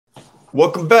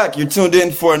Welcome back. You're tuned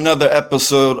in for another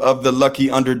episode of the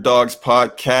Lucky Underdogs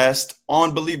podcast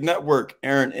on Believe Network,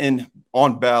 airing in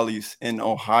on Bally's in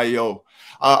Ohio.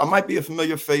 I might be a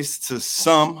familiar face to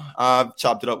some. I've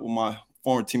chopped it up with my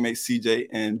former teammates CJ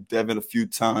and Devin a few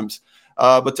times,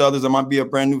 but to others, I might be a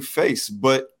brand new face.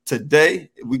 But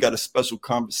today, we got a special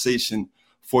conversation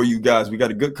for you guys. We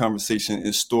got a good conversation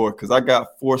in store because I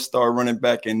got four-star running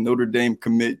back and Notre Dame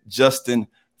commit Justin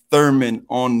Thurman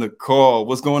on the call.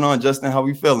 What's going on, Justin? How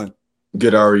we feeling?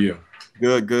 Good. How are you?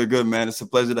 Good, man. It's a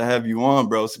pleasure to have you on,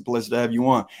 bro. It's a pleasure to have you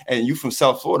on. And you from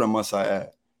South Florida, must I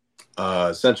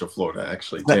add? Central Florida,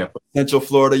 actually, Tampa. Central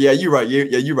Florida. Yeah, you're right.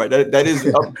 You're right. That is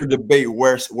up for debate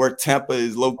where Tampa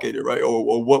is located, right?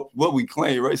 Or what we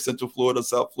claim, right? Central Florida,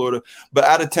 South Florida. But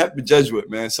out of Tampa, Jesuit,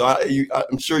 man. So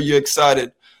I'm sure you're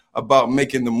excited about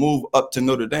making the move up to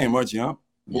Notre Dame, aren't you? Huh?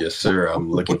 Yes, sir.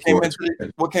 I'm looking forward to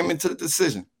it. What came into the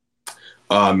decision?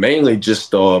 Mainly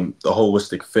just the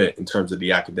holistic fit in terms of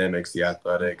the academics, the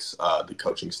athletics, the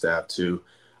coaching staff too.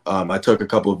 I took a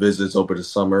couple of visits over the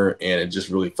summer, and it just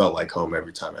really felt like home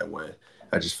every time I went.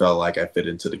 I just felt like I fit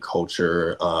into the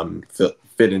culture,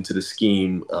 fit into the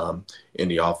scheme in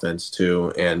the offense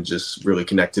too, and just really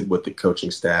connected with the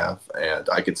coaching staff. And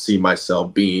I could see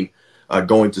myself being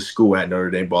going to school at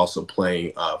Notre Dame, but also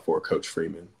playing for Coach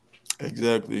Freeman.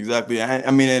 Exactly. I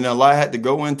mean, and a lot had to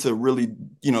go into really,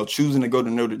 choosing to go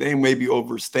to Notre Dame, maybe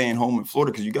over staying home in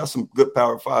Florida, because you got some good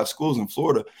Power 5 schools in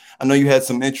Florida. I know you had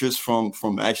some interest from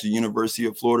actually University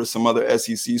of Florida, some other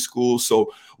SEC schools.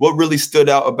 So what really stood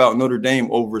out about Notre Dame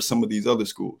over some of these other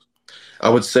schools? I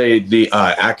would say the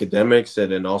academics,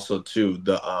 and then also too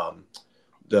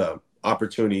the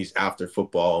opportunities after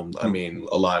football. I mean,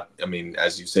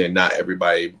 as you say, not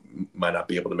everybody might not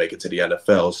be able to make it to the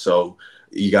NFL. So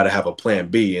you got to have a plan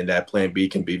B, and that plan B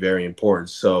can be very important.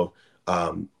 So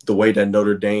the way that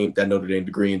Notre Dame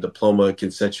degree and diploma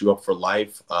can set you up for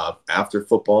life after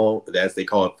football, as they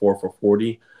call it, 4 for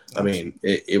 40. I mean,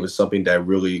 it was something that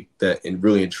really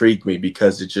intrigued me,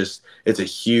 because it's a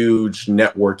huge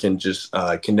network and just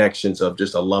connections of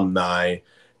just alumni,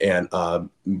 and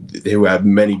who have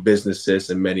many businesses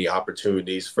and many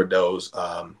opportunities for those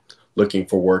looking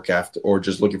for work after, or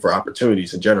just looking for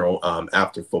opportunities in general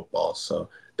after football. So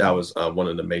that was one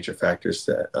of the major factors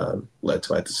that led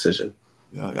to my decision.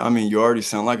 Yeah, I mean, you already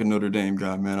sound like a Notre Dame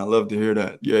guy, man. I love to hear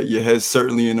that. Yeah, your head's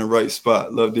certainly in the right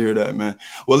spot. Love to hear that, man.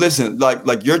 Well, listen,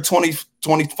 like your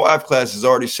 2025 class is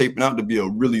already shaping out to be a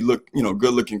really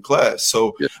good looking class.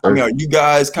 So, yes, I mean, are you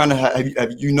guys kind of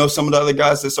have some of the other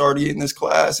guys that's already in this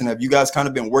class, and have you guys kind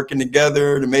of been working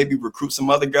together to maybe recruit some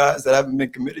other guys that haven't been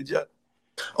committed yet?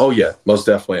 Oh yeah, most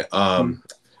definitely.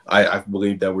 I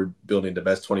believe that we're building the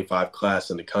best 25 class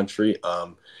in the country.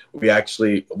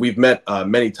 We've met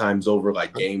many times over,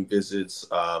 like game visits,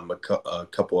 a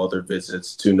couple other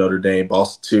visits to Notre Dame,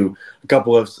 also to a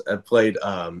couple of have played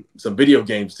some video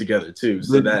games together too.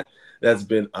 So that's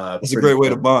been that's a great way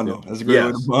to bond though. That's a great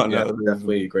way to bond. Yeah,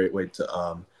 definitely a great way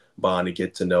to bond and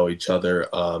get to know each other.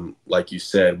 Like you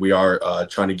said, we are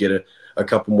trying to get a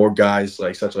couple more guys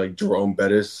like Jerome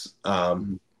Bettis.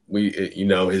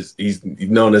 He's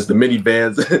known as the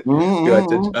minivans. We like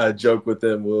to joke with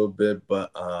him a little bit,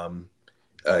 but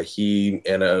he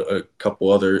and a couple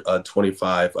other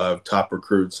 25 top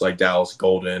recruits like Dallas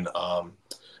Golden,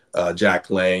 Jack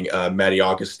Lang, Matty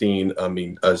Augustine. I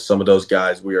mean, some of those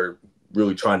guys we are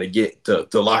really trying to get to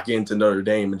lock into Notre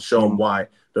Dame and show them why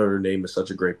Notre Dame is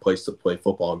such a great place to play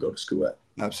football and go to school at.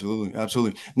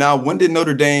 Absolutely. Now, when did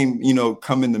Notre Dame,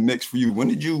 come in the mix for you? When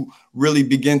did you really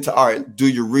begin to, do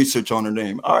your research on Notre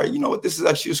Dame? All right, you know what? This is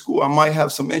actually a school I might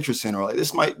have some interest in, or like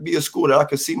this might be a school that I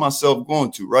could see myself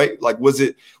going to, right? Like, was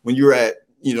it when you were at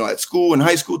school in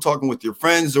high school talking with your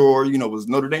friends, or, was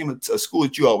Notre Dame a school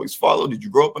that you always followed? Did you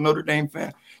grow up a Notre Dame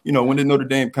fan? When did Notre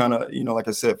Dame kind of, like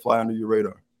I said, fly under your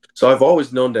radar? So I've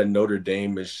always known that Notre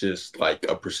Dame is just like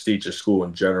a prestigious school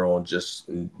in general, and just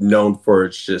known for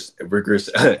its just rigorous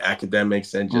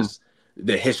academics and just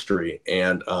the history.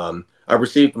 And I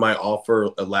received my offer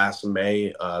last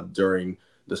May during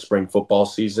the spring football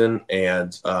season.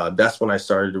 And that's when I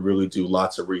started to really do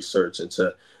lots of research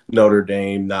into Notre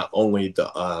Dame, not only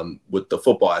with the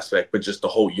football aspect, but just the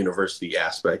whole university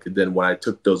aspect. And then when I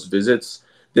took those visits,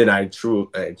 then I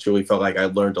truly felt like I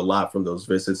learned a lot from those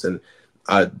visits, and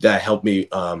that helped me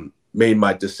made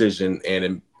my decision,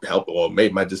 and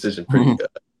made my decision pretty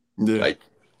good.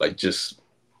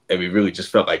 We really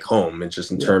just felt like home, and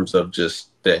just in terms of just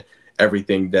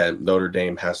everything that Notre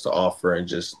Dame has to offer, and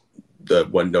just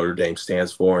what Notre Dame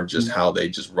stands for, and just how they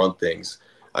just run things.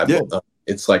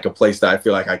 It's like a place that I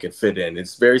feel like I can fit in.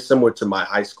 It's very similar to my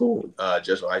high school,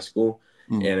 Jesuit High School,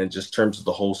 And in just terms of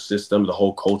the whole system, the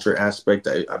whole culture aspect,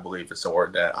 I believe it's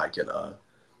somewhere that I can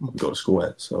go to school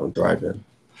at, so thrive in.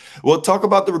 Well, talk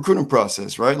about the recruiting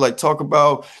process, right? Like talk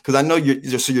about, because I know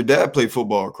so your dad played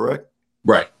football, correct?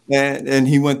 Right. And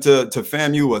he went to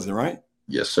FAMU, was it right?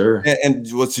 Yes, sir. And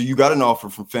so you got an offer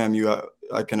from FAMU,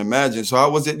 I can imagine. So how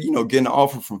was it, getting an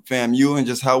offer from FAMU, and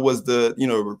just how was the,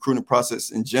 recruiting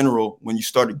process in general when you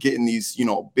started getting these,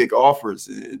 big offers,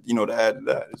 to add to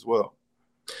that as well?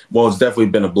 Well, it's definitely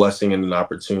been a blessing and an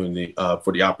opportunity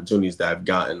for the opportunities that I've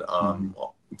gotten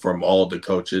from all the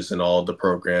coaches and all the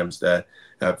programs that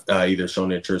have either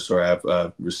shown interest or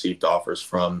have received offers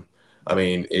from. I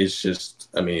mean,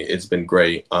 it's been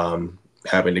great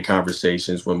having the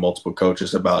conversations with multiple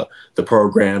coaches about the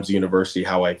programs, the university,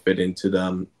 how I fit into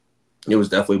them. It was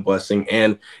definitely a blessing,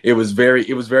 and it was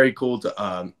very cool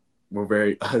to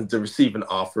to receive an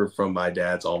offer from my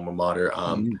dad's alma mater.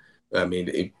 I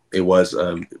mean, it was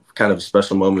kind of a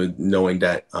special moment knowing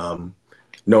that,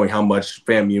 knowing how much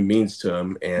FAMU means to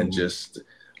him, and just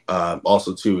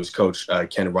also to his coach,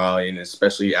 Ken Riley, and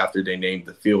especially after they named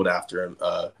the field after him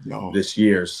this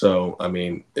year. So, I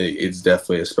mean, it's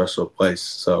definitely a special place.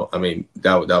 So, I mean,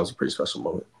 that was a pretty special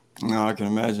moment. No, I can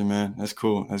imagine, man. That's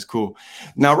cool. That's cool.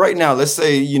 Now, right now, let's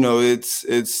say,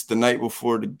 it's the night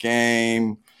before the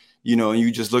game, and you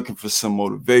just looking for some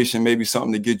motivation, maybe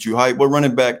something to get you hyped. What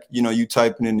running back, you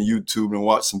typing into YouTube and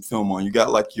watch some film on? You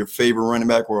got like your favorite running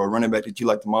back or a running back that you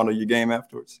like to model your game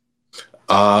afterwards?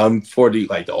 For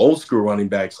the old school running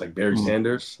backs like Barry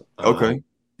Sanders. Okay.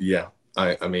 Yeah.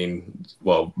 I mean,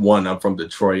 well, one, I'm from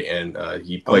Detroit, and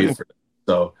he played for them,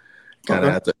 so kind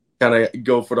of have to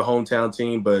go for the hometown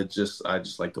team, but I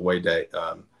just like the way that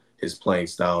his playing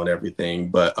style and everything.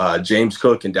 But James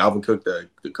Cook and Dalvin Cook, the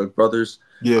Cook brothers,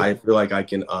 I feel like I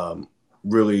can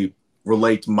really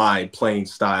relate my playing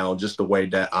style, just the way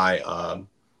that I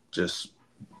just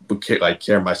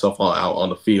carry myself out on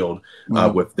the field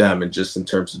with them, and just in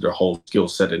terms of their whole skill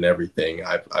set and everything.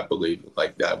 I believe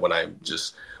like that when I'm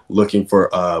just looking for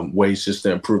ways just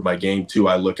to improve my game too.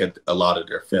 I look at a lot of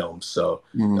their films, so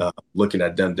looking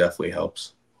at them definitely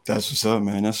helps. That's what's up,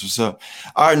 man. That's what's up.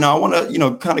 All right, now I want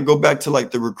to, kind of go back to like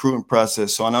the recruiting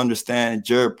process. So I understand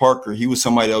Jared Parker, he was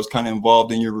somebody that was kind of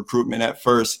involved in your recruitment at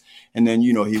first, and then,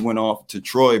 he went off to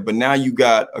Troy. But now you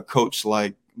got a coach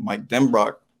like Mike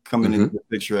Denbrock coming into the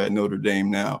picture at Notre Dame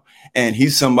now. And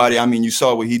he's somebody, I mean, you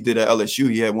saw what he did at LSU.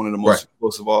 He had one of the most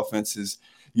explosive offenses,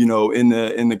 in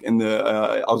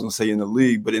the I was gonna say in the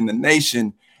league, but in the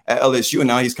nation at LSU. And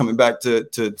now he's coming back to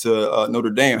Notre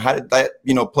Dame. How did that,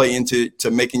 play into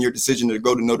making your decision to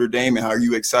go to Notre Dame? And how are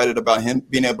you excited about him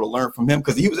being able to learn from him?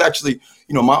 Because he was actually,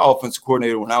 my offensive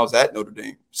coordinator when I was at Notre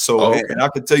Dame. So, and I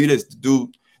could tell you this,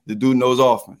 the dude knows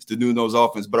offense. The dude knows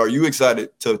offense. But are you excited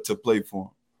to play for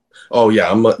him? Oh,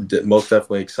 yeah, I'm most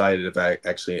definitely excited. I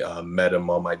actually met him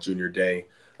on my junior day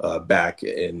back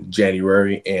in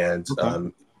January, and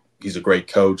he's a great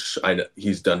coach. I know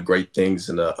he's done great things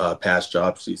in the past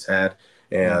jobs he's had,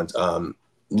 and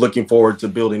looking forward to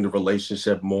building the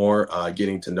relationship more,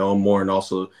 getting to know him more, and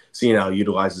also seeing how he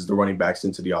utilizes the running backs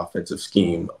into the offensive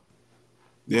scheme.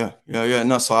 Yeah.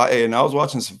 No, so I was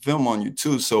watching some film on you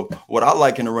too. So what I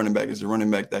like in a running back is a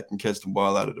running back that can catch the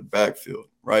ball out of the backfield,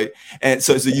 right? And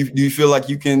so do you feel like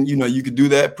you can, you could do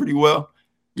that pretty well?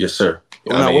 Yes, sir.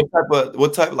 Now,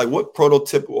 what type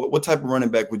of running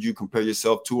back would you compare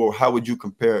yourself to, or how would you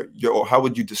how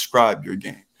would you describe your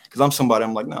game? Because I'm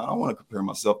like, I don't want to compare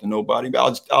myself to nobody,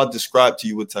 but I'll describe to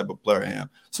you what type of player I am.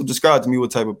 So describe to me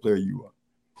what type of player you are.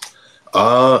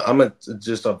 I'm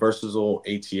just a versatile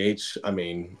ATH. I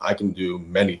mean, I can do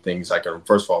many things. I can,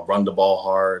 first of all, run the ball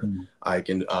hard. I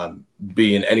can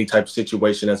be in any type of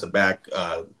situation as a back,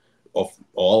 of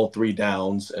all three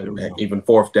downs, and even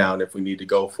fourth down if we need to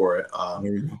go for it.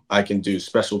 I can do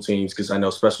special teams, because I know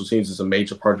special teams is a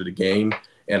major part of the game,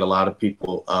 and a lot of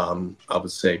people, I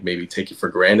would say, maybe take it for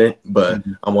granted. But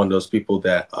I'm one of those people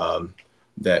that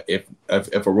if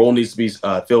a role needs to be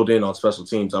filled in on special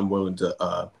teams, I'm willing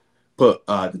to put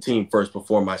the team first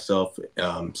before myself.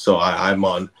 So I'm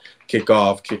on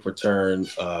kickoff, kick return.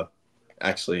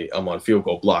 Actually, I'm on field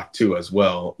goal block too as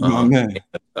well. And,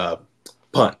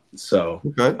 punt. So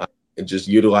just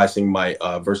utilizing my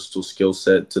versatile skill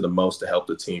set to the most to help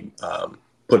the team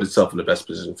put itself in the best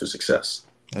position for success.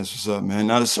 That's what's up, man.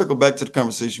 Now to circle back to the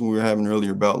conversation we were having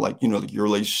earlier about like your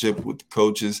relationship with the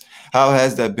coaches, how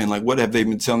has that been? Like, what have they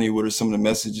been telling you? What are some of the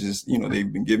messages,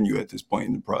 they've been giving you at this point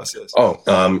in the process?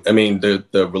 I mean,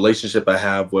 the relationship I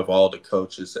have with all the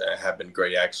coaches have been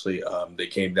great. Actually, they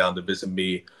came down to visit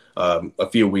me a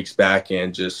few weeks back,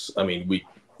 and we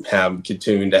have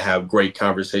continued to have great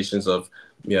conversations of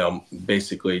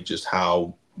basically just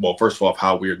first of all,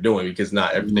 how we're doing, because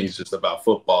not everything's just about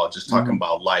football, just talking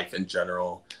about life in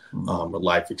general, or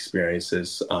life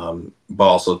experiences. But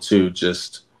also too,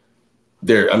 just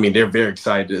they're very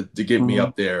excited to get me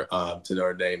up there to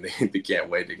Notre Dame. They can't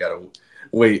wait. They got to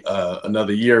wait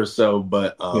another year or so,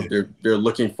 but they're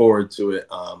looking forward to it.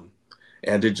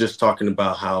 And they're just talking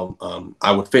about how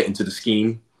I would fit into the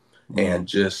scheme and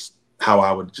just how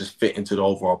I would just fit into the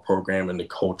overall program and the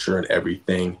culture and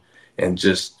everything, and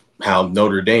just how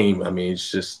Notre Dame,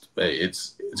 it's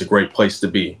a great place to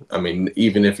be. I mean,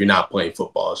 even if you're not playing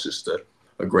football, it's just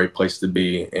a great place to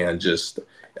be, and just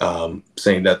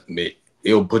saying that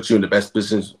it'll put you in the best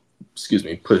position.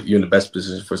 Put you in the best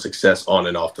position for success on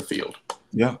and off the field.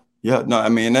 Yeah. No, I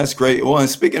mean, that's great. Well, and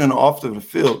speaking of off the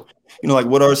field, like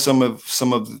what are some of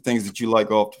the things that you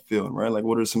like off the field, right? Like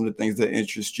what are some of the things that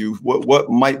interest you? What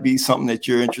might be something that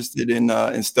you're interested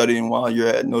in studying while you're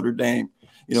at Notre Dame?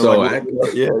 Like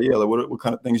what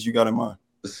kind of things you got in mind?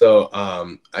 So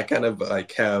I kind of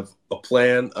have a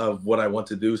plan of what I want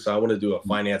to do. So I want to do a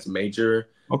finance major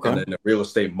and then a real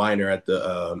estate minor at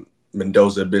the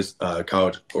Mendoza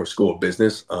College or School of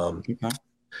Business.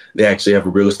 They actually have a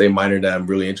real estate minor that I'm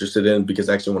really interested in, because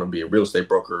I actually want to be a real estate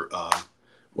broker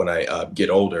when I get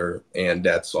older. And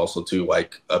that's also too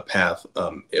like a path.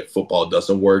 If football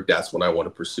doesn't work, that's what I want to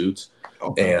pursue.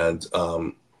 And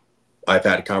I've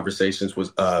had conversations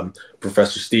with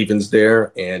Professor Stevens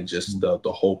there, and just the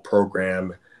whole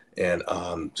program and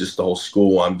just the whole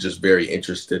school. I'm just very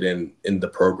interested in the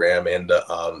program and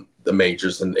the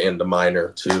majors and the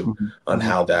minor too, on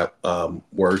how that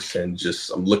works. And just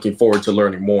I'm looking forward to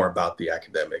learning more about the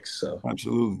academics. So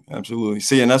Absolutely.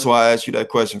 See, and that's why I asked you that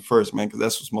question first, man, because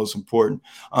that's what's most important,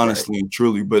 honestly and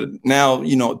truly. But now,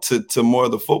 to more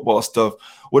of the football stuff,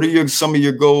 what are some of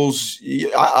your goals?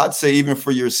 I'd say even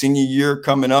for your senior year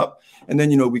coming up, and then,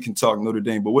 we can talk Notre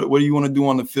Dame. But what do you want to do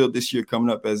on the field this year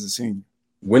coming up as a senior?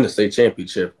 Win the state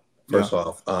championship. First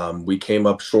off, we came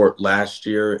up short last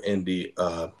year in the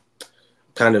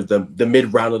kind of the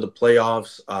mid round of the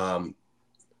playoffs.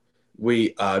 We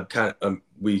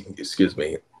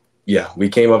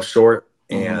came up short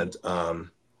and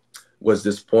was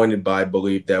disappointed by, I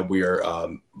believe that we are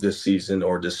this season,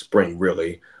 or this spring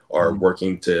really, are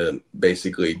working to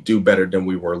basically do better than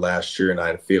we were last year. And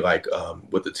I feel like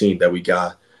with the team that we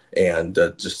got and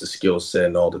just the skill set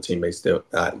and all the teammates that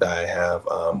I have,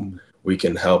 we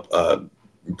can help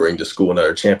bring the school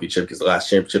another championship, because the last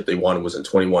championship they won was in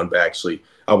 21. But actually,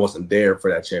 I wasn't there for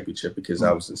that championship because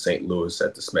I was in St. Louis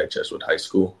at the Smith Jesuit High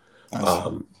School.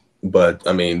 But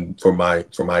I mean, for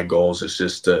my goals, it's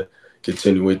just to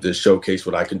continue to showcase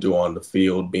what I can do on the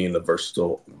field, being a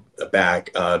versatile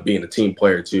back, being a team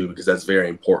player too, because that's very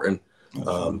important.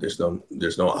 There's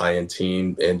no I in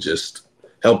team, and just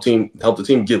help the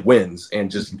team get wins and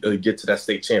just get to that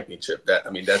state championship.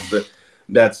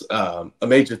 That's a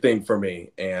major thing for me,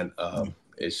 and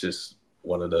it's just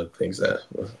one of the things that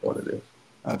I want to do.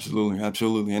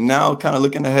 Absolutely. And now, kind of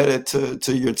looking ahead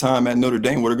to your time at Notre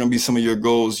Dame, what are going to be some of your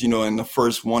goals, in the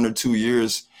first 1 or 2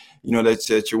 years,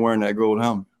 that you're wearing that gold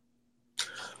helmet?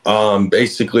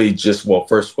 Basically,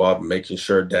 first of all, making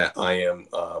sure that I am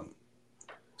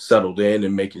settled in,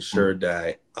 and making sure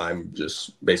that I'm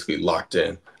just basically locked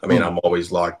in. I mean, I'm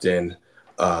always locked in,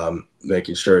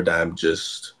 making sure that I'm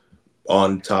just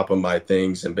on top of my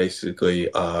things, and basically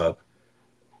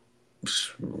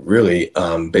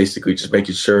basically just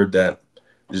making sure that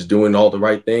just doing all the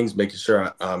right things, making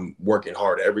sure I'm working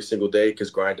hard every single day, because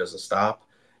grind doesn't stop,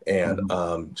 and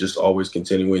just always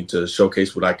continuing to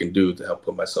showcase what I can do to help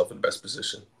put myself in the best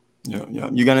position. Yeah.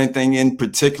 You got anything in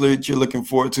particular that you're looking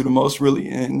forward to the most, really,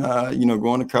 in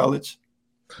going to college?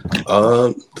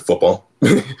 Football.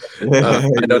 I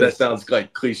know that sounds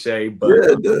like cliche,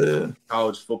 but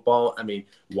college football, I mean,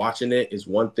 watching it is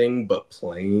one thing, but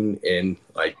playing and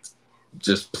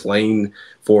just playing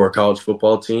for a college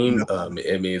football team,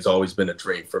 it's always been a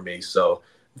dream for me. So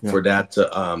for that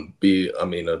to be,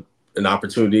 an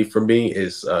opportunity for me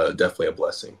is definitely a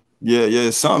blessing. Yeah.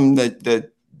 It's something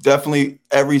that definitely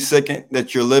every second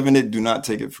that you're living it, do not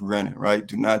take it for granted, right?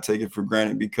 Do not take it for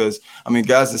granted, because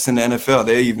guys that's in the NFL,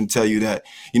 they even tell you that,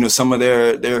 some of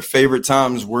their favorite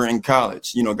times were in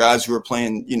college, guys who are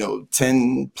playing,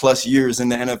 10 plus years in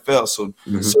the NFL. So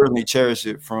certainly cherish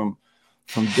it from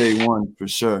day one, for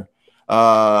sure.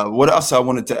 What else I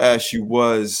wanted to ask you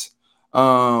was,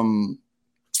 I'm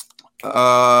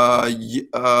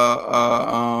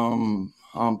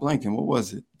blanking. What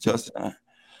was it, Justin?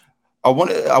 I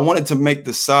wanted to make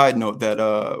the side note that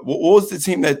what was the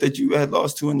team that you had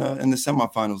lost to in the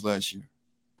semifinals last year?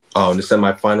 Oh, in the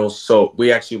semifinals. So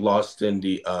we actually lost in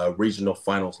the regional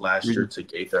finals last year to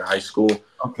Gaither High School.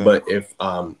 Okay. But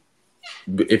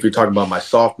if you're talking about my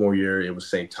sophomore year, it was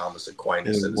St. Thomas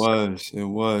Aquinas. It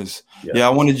was. Yeah, I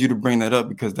wanted you to bring that up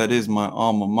because that is my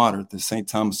alma mater, the St.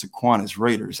 Thomas Aquinas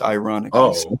Raiders, ironically.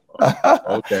 Oh,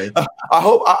 okay. I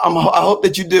hope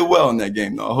that you did well in that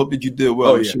game, though. I hope that you did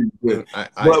well. Oh, yeah. Sure you did.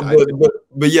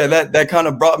 But yeah, that kind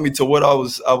of brought me to what I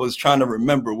was trying to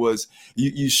remember was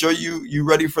you sure you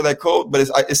ready for that cold? But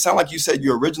it sounded like you said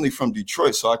you're originally from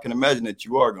Detroit, so I can imagine that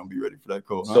you are going to be ready for that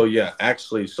cold. Huh? So yeah,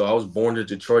 actually, so I was born in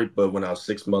Detroit, but when I was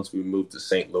 6 months, we moved to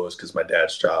St. Louis because my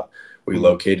dad's job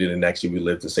relocated, and actually we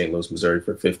lived in St. Louis, Missouri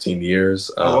for 15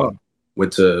 years. Wow.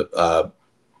 Went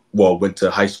to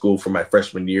high school for my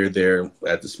freshman year there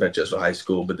at the Smith Jesuit High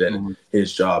School, but then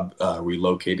his job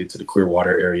relocated to the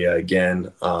Clearwater area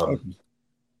again.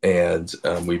 And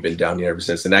we've been down here ever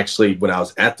since. And actually, when I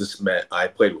was at the Smet, I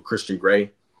played with Christian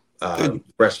Gray,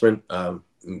 freshman,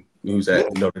 who's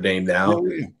at Notre Dame now.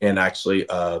 And actually,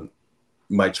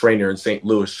 my trainer in St.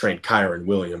 Louis trained Kyron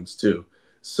Williams too.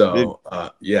 So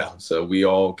so we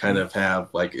all kind of have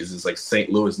is this like St.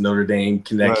 Louis Notre Dame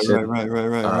connection,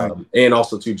 right. And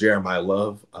also to Jeremiah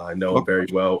Love, I know him very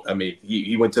well. I mean,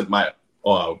 he went to my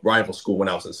rival school when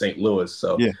I was in St. Louis,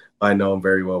 so I know him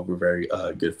very well. We're very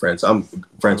good friends. I'm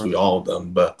friends with all of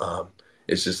them, but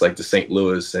it's just like the St.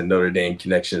 Louis and Notre Dame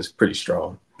connection is pretty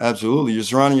strong. Absolutely. You're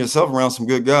surrounding yourself around some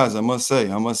good guys, I must say.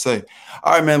 All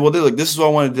right, man. Well, look, this is what I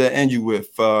wanted to end you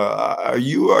with. Are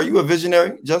you a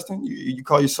visionary, Justin? You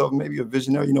call yourself maybe a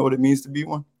visionary? You know what it means to be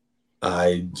one?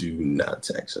 I do not,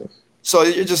 actually. So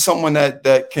you're just someone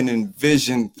that can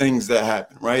envision things that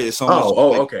happen, right? It's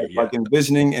like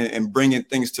envisioning and bringing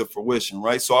things to fruition,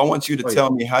 right? So I want you to tell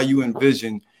me how you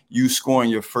envision you scoring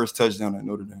your first touchdown at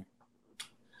Notre Dame.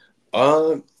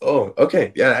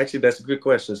 Okay. Yeah, actually, that's a good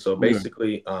question. So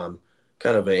basically,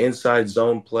 kind of an inside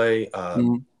zone play,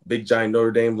 big giant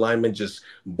Notre Dame lineman just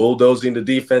bulldozing the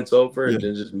defense over, and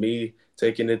then just me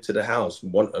taking it to the house.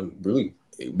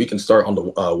 We can start on the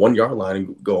 1 yard line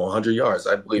and go 100 yards.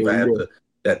 I believe I have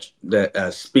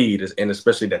that speed, and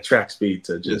especially that track speed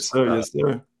to just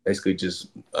basically just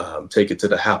take it to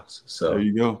the house. So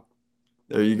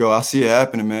there you go. I see it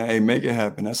happening, man. Hey, make it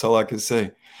happen. That's all I can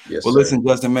say. Yes, well, listen,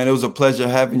 Justin, man, it was a pleasure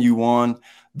having you on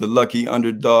the Lucky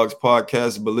Underdogs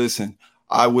podcast. But listen,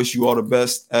 I wish you all the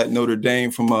best at Notre Dame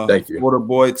from a Florida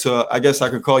boy to, I guess I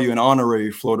could call you an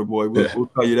honorary Florida boy. We'll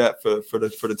tell you that for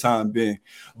the time being.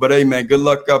 But hey, man, good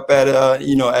luck up at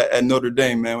at Notre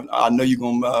Dame, man. I know you're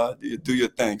gonna do your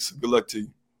thing. So good luck to you.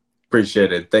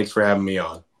 Appreciate it. Thanks for having me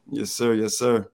on. Yes, sir. Yes, sir.